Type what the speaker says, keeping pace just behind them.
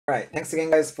right, thanks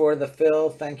again, guys, for the fill.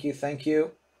 Thank you, thank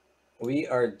you. We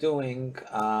are doing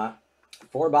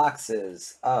 4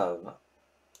 boxes of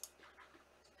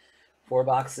what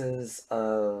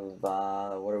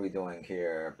are we doing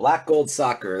here? Black Gold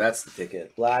Soccer. That's the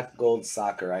ticket. Black Gold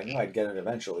Soccer. I knew I'd get it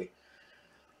eventually.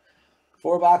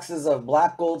 4 boxes of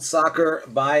Black Gold Soccer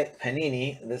by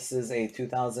Panini. This is a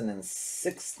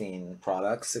 2016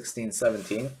 product,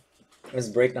 16-17. This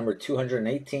is break number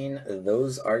 218.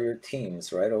 Those are your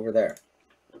teams right over there.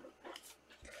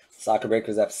 Soccer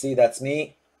Breakers FC, that's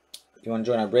me. If you want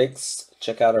to join our breaks,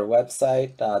 check out our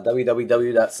website,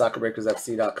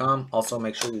 www.soccerbreakersfc.com. Also,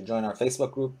 make sure you join our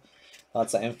Facebook group.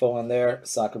 Lots of info on there.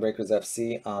 Soccer Breakers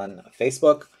FC on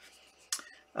Facebook.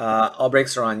 All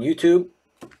breaks are on YouTube.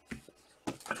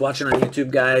 If you're watching on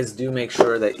YouTube, guys, do make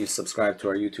sure that you subscribe to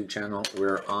our YouTube channel.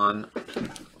 We're on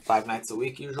 5 nights a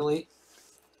week usually.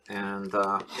 And,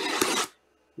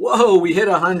 whoa, we hit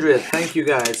 100. Thank you,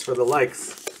 guys, for the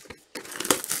likes.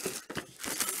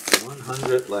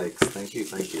 100 likes. Thank you,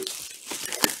 thank you.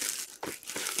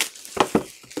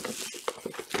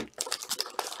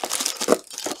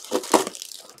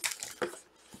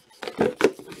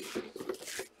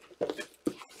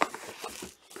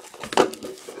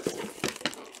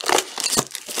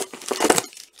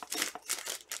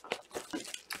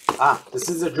 This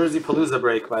is a Jerseypalooza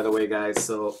break, by the way, guys.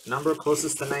 So number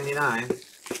closest to 99,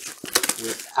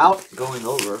 without going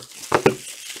over,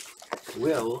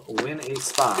 will win a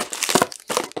spot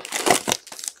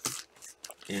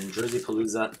in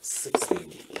Jerseypalooza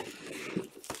 16.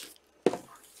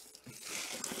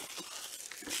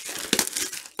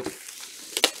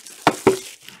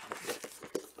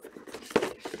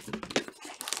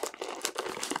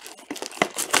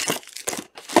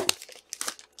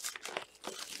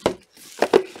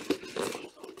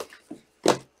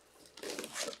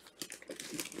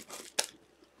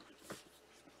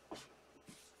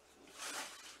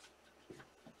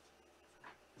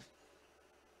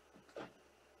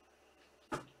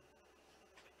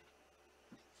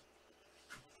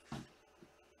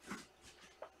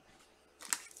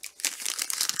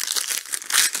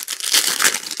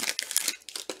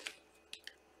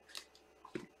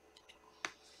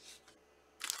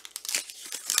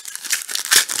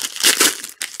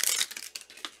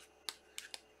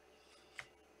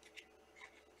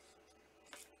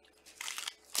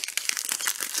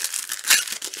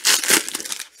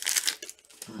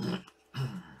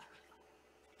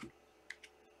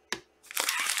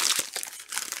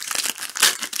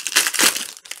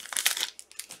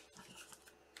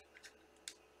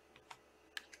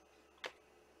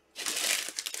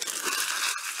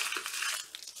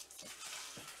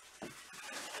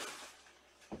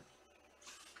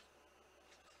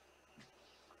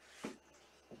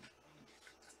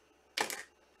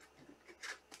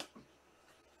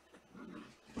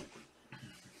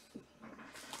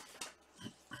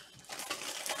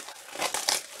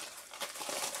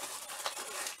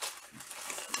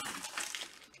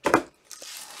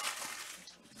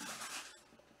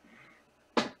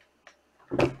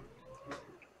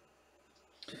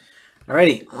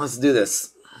 Alrighty, let's do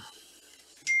this.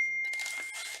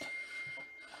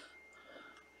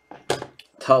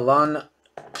 Talon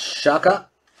Shaka.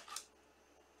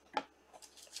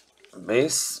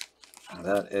 Base.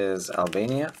 That is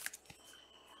Albania.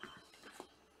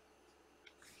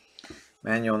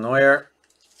 Manuel Neuer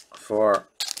for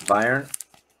Bayern.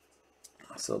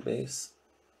 Also base.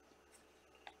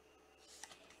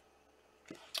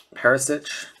 Perisic,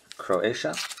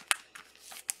 Croatia.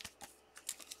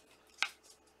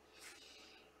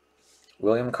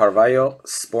 William Carvalho,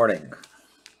 Sporting.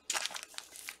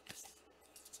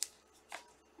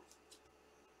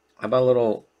 How about a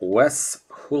little Wes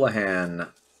Hoolahan,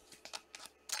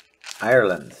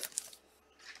 Ireland.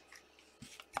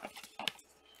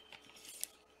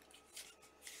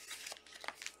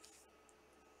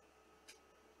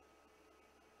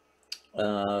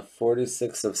 Uh,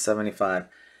 46 of 75.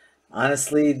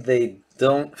 Honestly, they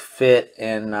don't fit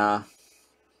in...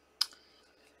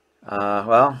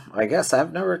 well, I guess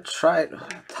I've never tried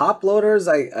top loaders.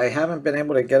 I haven't been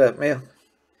able to get it. You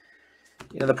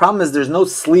know, the problem is there's no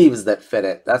sleeves that fit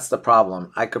it. That's the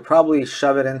problem. I could probably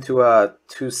shove it into a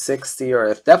 260, or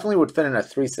it definitely would fit in a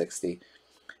 360.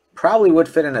 Probably would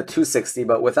fit in a 260,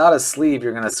 but without a sleeve,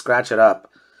 you're going to scratch it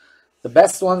up. The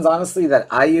best ones, honestly, that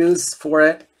I use for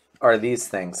it are these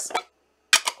things.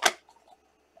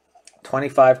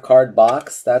 25 card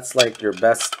box. That's like your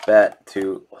best bet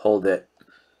to hold it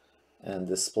and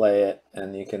display it,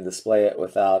 and you can display it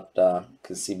without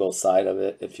can see both sides of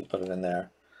it if you put it in there.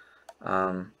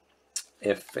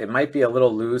 If it might be a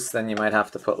little loose, then you might have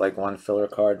to put like one filler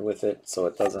card with it so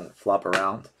it doesn't flop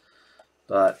around.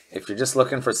 But if you're just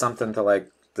looking for something to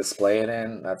like display it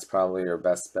in, that's probably your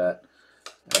best bet.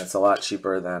 And it's a lot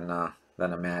cheaper than a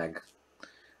mag.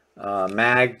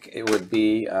 Mag, it would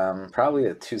be probably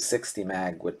a 260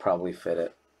 mag would probably fit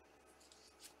it.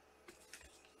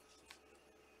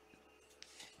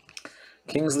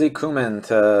 Kingsley Coman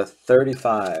to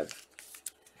 35.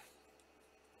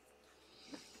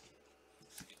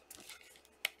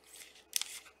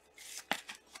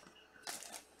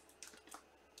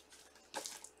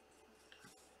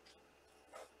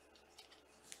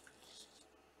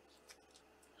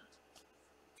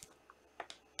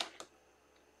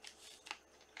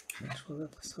 Which was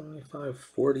it? 75.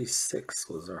 46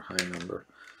 was our high number.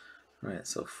 All right,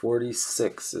 so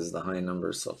 46 is the high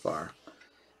number so far.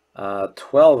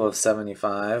 12 of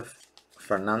 75,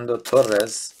 Fernando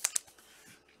Torres.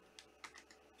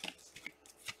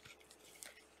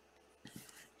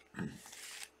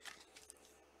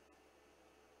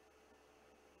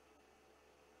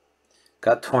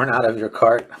 Got torn out of your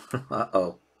cart.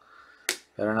 Uh-oh.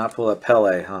 Better not pull a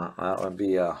Pele, huh? That would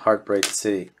be a heartbreak to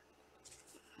see.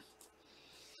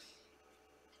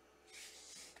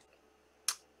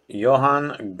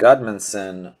 Johan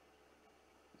Gudmundsson,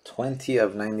 20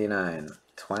 of 99.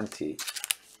 20.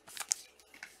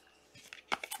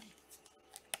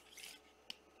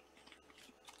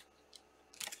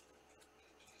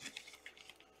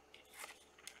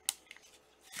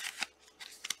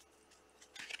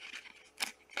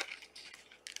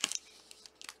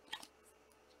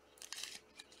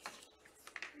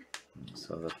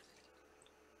 So the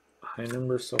high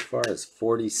number so far is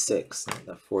 46. Not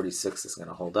that 46 is going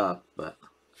to hold up, but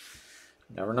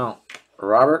you never know.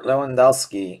 Robert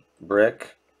Lewandowski,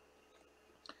 brick.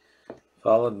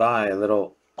 Followed by a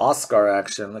little Oscar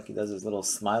action. Look, he does his little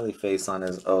smiley face on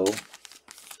his O.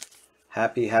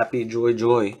 Happy, happy, joy,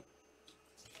 joy.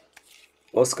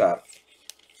 Oscar.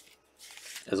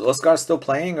 Is Oscar still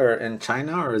playing or in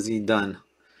China, or is he done?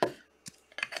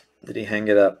 Did he hang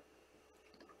it up?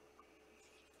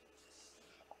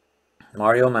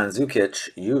 Mario Mandzukic,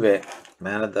 Juve,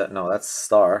 man of the, no, that's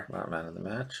star, not man of the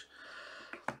match.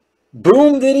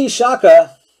 Boom Diddy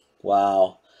Shaka.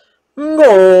 Wow.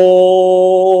 Goal!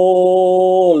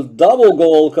 Double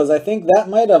goal, because I think that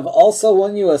might have also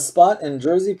won you a spot in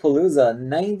Jerseypalooza.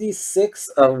 96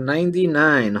 of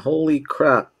 99. Holy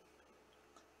crap.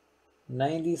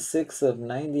 96 of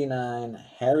 99.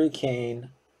 Harry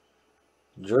Kane.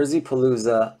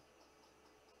 Jerseypalooza.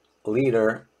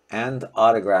 Leader. And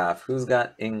autograph. Who's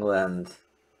got England?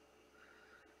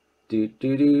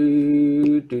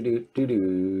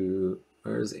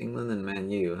 Where's England and Man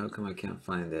U? How come I can't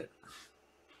find it?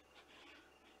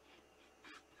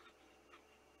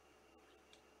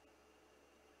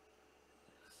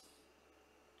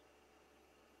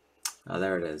 Oh,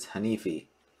 there it is. Hanifi.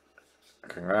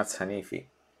 Congrats, Hanifi.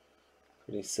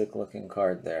 Pretty sick looking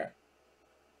card there.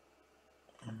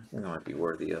 I think that might be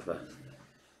worthy of a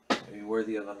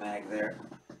mag there.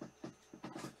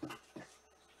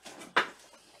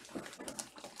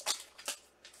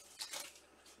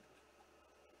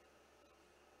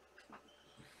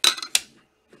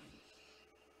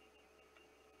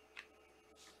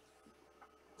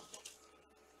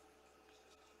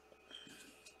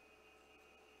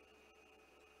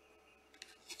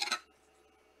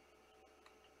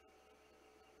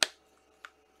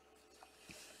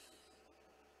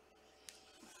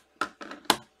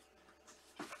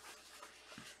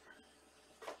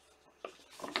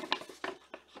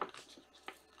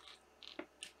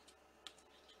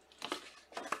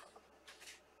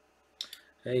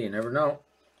 Hey, you never know.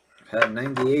 I've had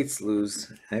 98s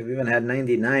lose. I've even had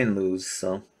 99 lose,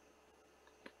 so.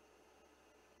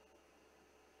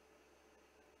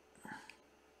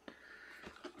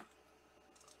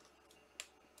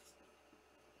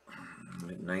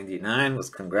 '99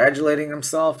 was congratulating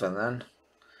himself, and then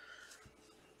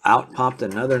out popped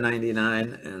another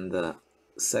 99, and the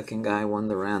second guy won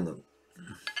the random.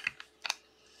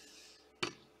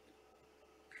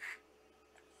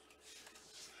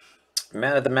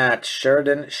 Man of the match,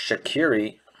 Sheridan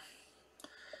Shaqiri,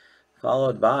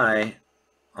 followed by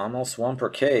almost one per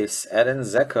case, Edin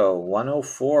Dzeko,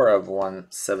 104 of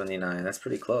 179. That's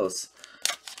pretty close.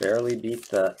 Barely beat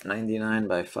the 99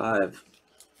 by 5.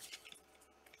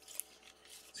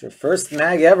 It's your first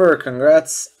mag ever.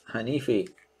 Congrats, Hanifi.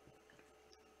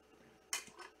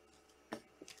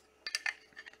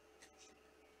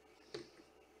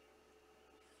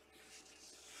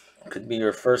 Could be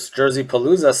your first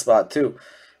Jerseypalooza spot too.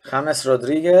 James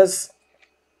Rodriguez,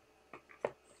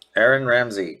 Aaron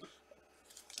Ramsey.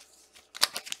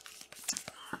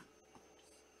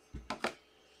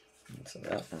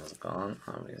 one's gone,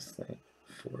 obviously.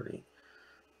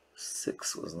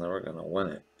 46 was never going to win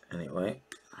it anyway.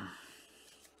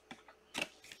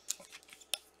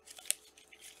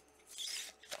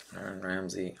 Aaron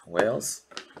Ramsey, Wales.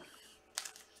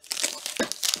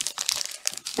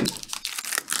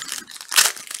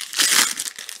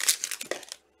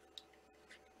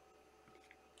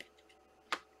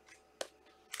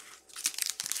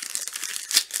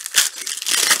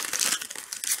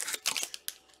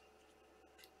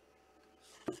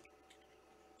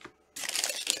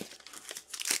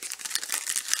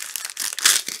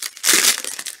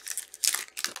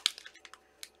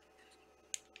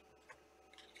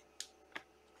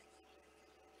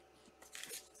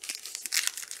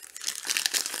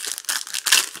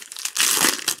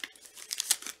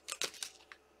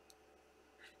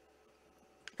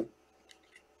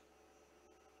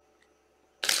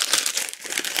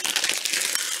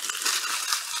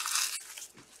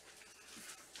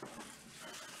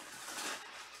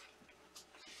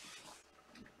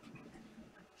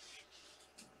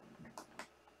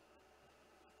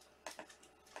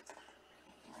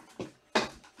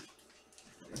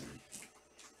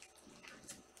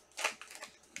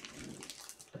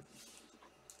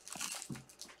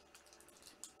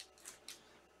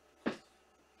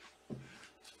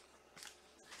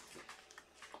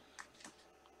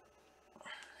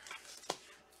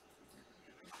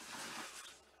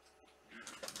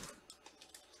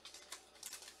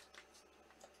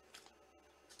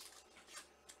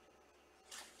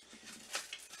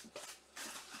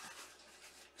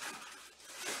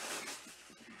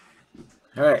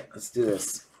 All right, let's do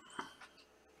this.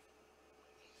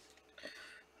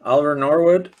 Oliver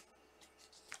Norwood,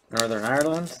 Northern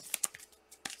Ireland.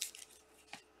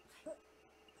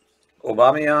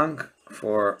 Aubameyang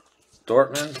for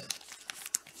Dortmund.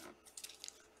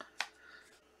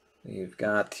 You've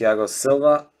got Thiago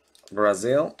Silva,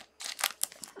 Brazil.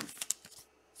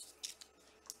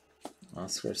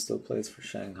 Oscar still plays for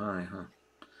Shanghai, huh?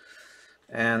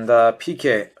 And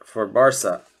Piqué for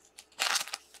Barca.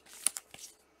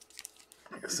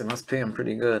 I guess they must pay him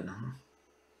pretty good.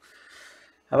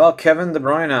 How about Kevin De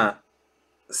Bruyne?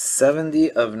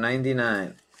 70 of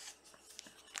 99.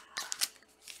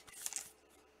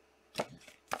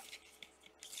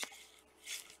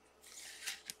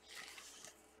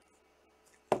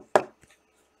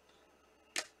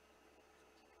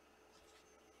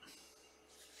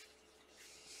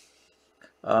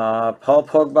 Paul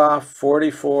Pogba,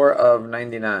 44 of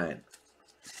 99.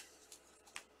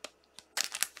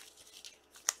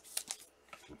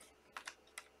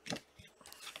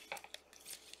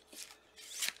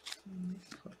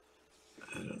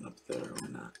 I don't know up there or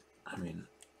not. I mean,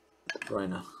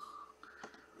 Bruyne.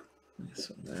 Nice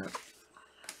one there.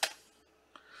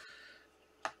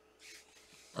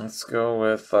 Let's go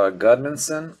with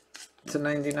Gudmundsson to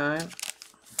 99.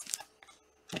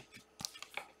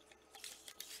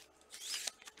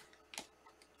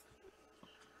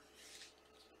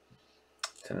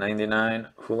 To 99,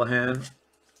 Houlihan.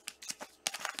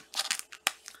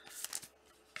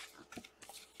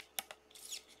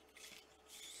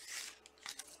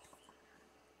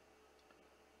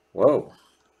 Whoa.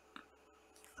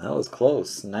 That was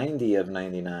close. 90 of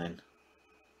 99.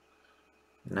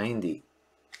 90.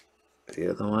 The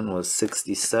other one was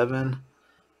 67.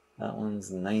 That one's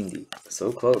 90.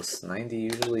 So close. 90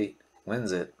 usually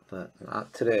wins it, but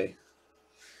not today.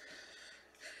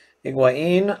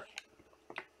 Higuain.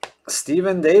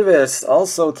 Steven Davis,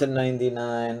 also to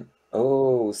 99.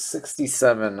 Oh,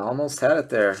 67. Almost had it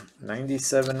there.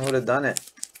 97 would have done it.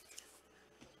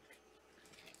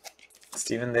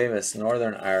 Steven Davis,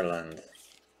 Northern Ireland.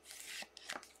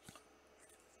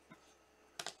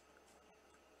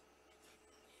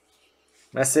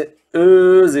 Mesut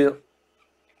Ozil.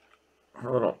 A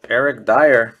little Eric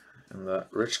Dyer in the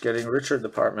rich getting richer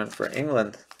department for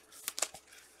England.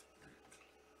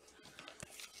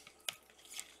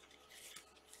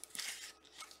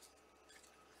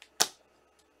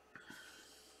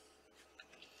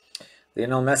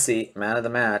 Lionel Messi, man of the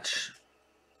match.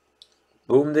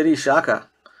 Boom diddy shaka.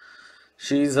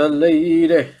 She's a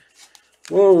lady.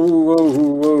 Whoa,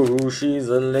 whoa, whoa, she's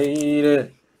a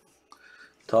lady.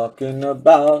 Talking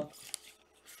about.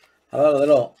 How about a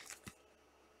little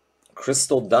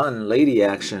Crystal Dunn lady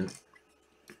action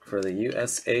for the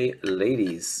USA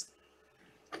ladies?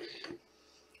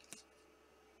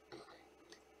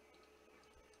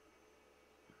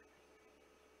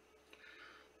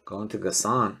 Going to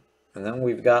Gassan. And then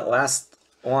we've got last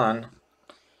one.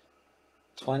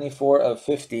 24 of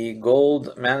 50.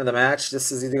 Gold man of the match.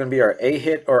 This is either going to be our A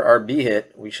hit or our B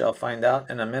hit. We shall find out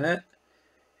in a minute.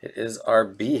 It is our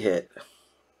B hit.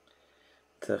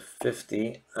 to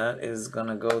 50. That is going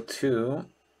to go to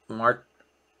Martin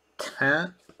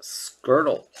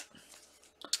Skirtle,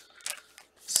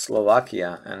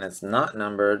 Slovakia, and it's not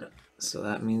numbered, so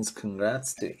that means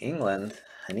congrats to England,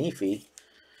 Hanifi.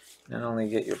 Not only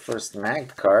get your first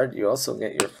mag card, you also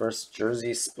get your first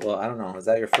jersey. Well, I don't know. Is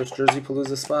that your first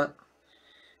Jerseypalooza spot?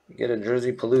 You get a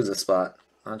Jerseypalooza spot.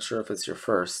 Not sure if it's your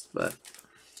first, but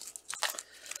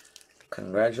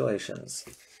congratulations.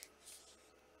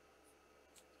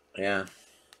 Yeah.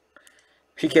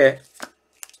 Piqué,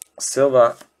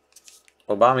 Silva,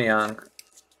 Aubameyang,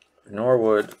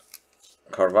 Norwood,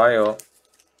 Carvalho,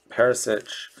 Perisic,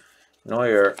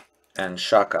 Neuer, and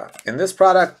Xhaka. In this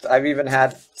product, I've even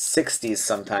had 60s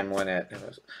sometime win it.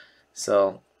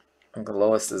 So I think the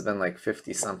lowest has been like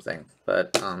 50 something.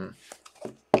 But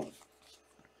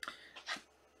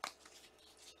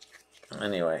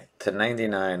anyway, to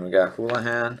 99, we got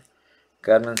Houlihan,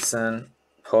 Gudmundsson,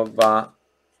 Pogba,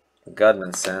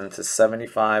 Gudmundsson to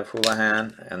 75,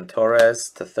 Houlihan, and Torres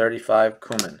to 35,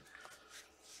 Koeman.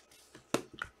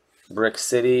 Brick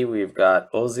City, we've got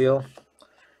Ozil,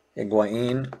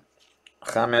 Higuain,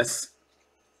 James,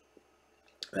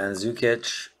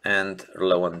 Mandzukic, and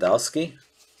Lewandowski.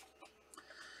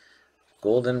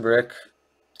 Golden Brick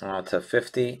to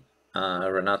 50,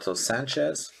 Renato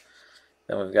Sanchez.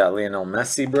 Then we've got Lionel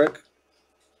Messi Brick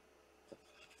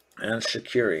and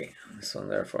Shaqiri. This one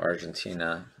there for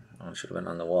Argentina. It should have been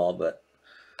on the wall, but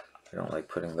I don't like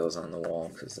putting those on the wall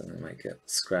because then they might get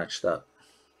scratched up.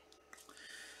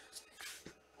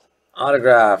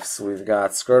 Autographs, we've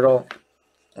got Skirtle,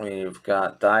 we've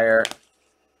got Dyer,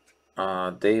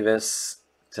 Davis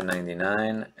to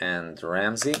 99, and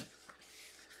Ramsey.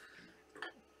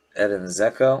 Edin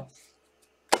Dzeko,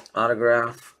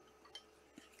 autograph.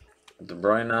 De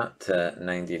Bruyne to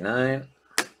 99.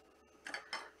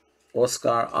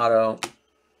 Oscar auto.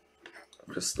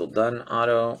 Crystal Dunn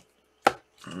auto.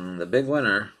 And the big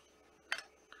winner,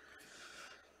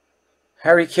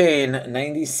 Harry Kane,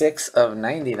 96 of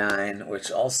 99,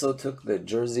 which also took the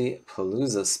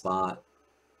Jerseypalooza spot.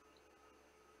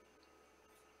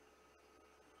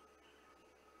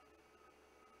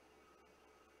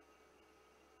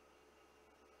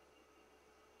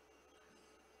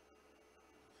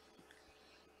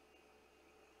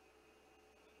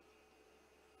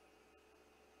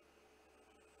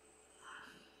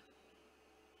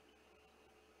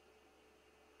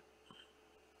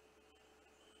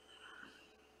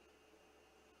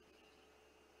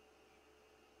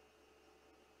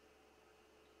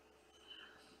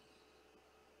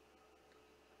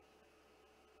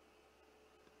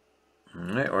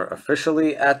 All right, we're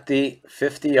officially at the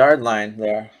 50-yard line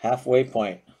there, halfway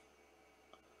point.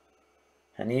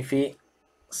 Hanifi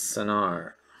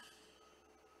Sanar.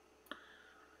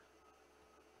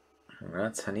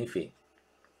 Congrats, Hanifi.